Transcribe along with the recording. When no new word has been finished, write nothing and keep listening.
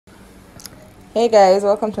Hey guys,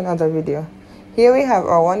 welcome to another video. Here we have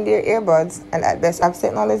our one-year earbuds, and at Best Apps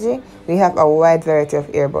Technology we have a wide variety of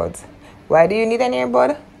earbuds. Why do you need an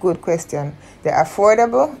earbud? Good question. They're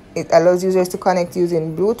affordable. It allows users to connect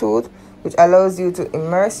using Bluetooth, which allows you to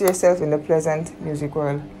immerse yourself in the pleasant music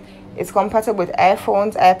world. It's compatible with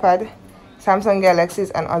iPhones, iPad, Samsung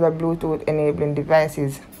Galaxies and other Bluetooth enabling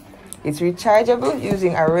devices. It's rechargeable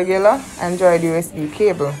using a regular Android USB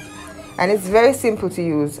cable. And it's very simple to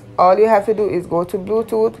use. All you have to do is go to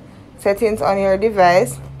Bluetooth settings on your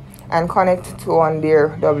device and connect to on their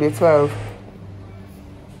W12.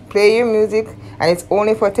 Play your music, and it's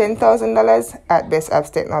only for $10,000 at Best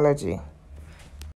Apps Technology.